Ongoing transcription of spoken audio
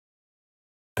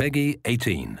Peggy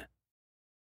 18.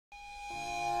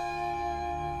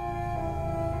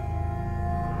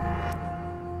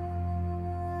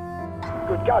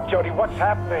 Good God, Jody, what's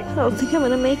happening? I don't think I'm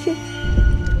gonna make it.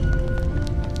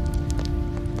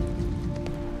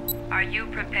 Are you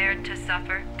prepared to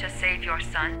suffer to save your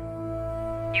son?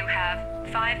 You have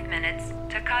 5 minutes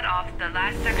to cut off the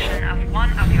last section of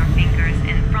one of your fingers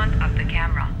in front of the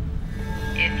camera.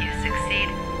 If you succeed,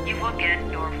 you will get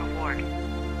your reward.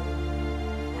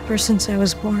 Ever since I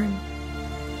was born,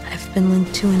 I've been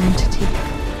linked to an entity.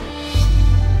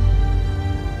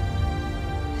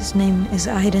 His name is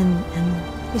Aiden,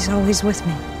 and he's always with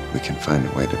me. We can find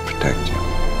a way to protect you.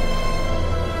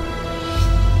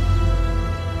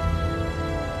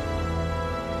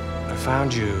 I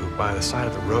found you by the side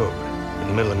of the road, in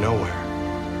the middle of nowhere.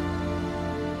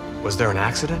 Was there an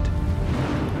accident?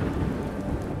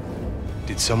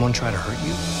 Did someone try to hurt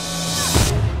you?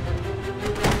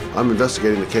 I'm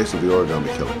investigating the case of the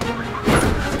origami killer.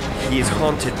 He is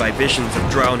haunted by visions of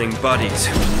drowning bodies.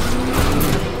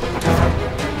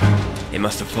 It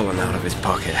must have fallen out of his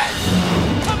pocket.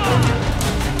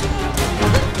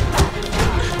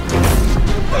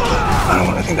 I don't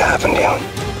want anything to happen to you.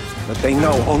 But they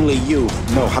know only you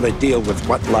know how to deal with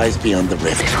what lies beyond the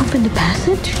rift. They've opened a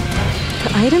passage to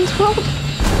Aiden's world?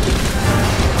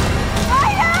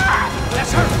 Aiden!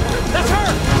 That's her! That's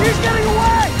her! She's getting away!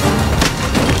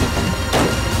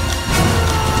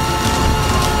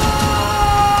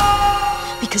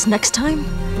 Because next time,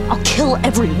 I'll kill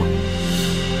everyone.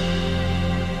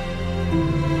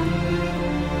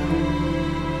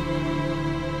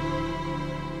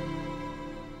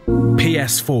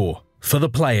 PS4 for the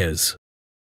players.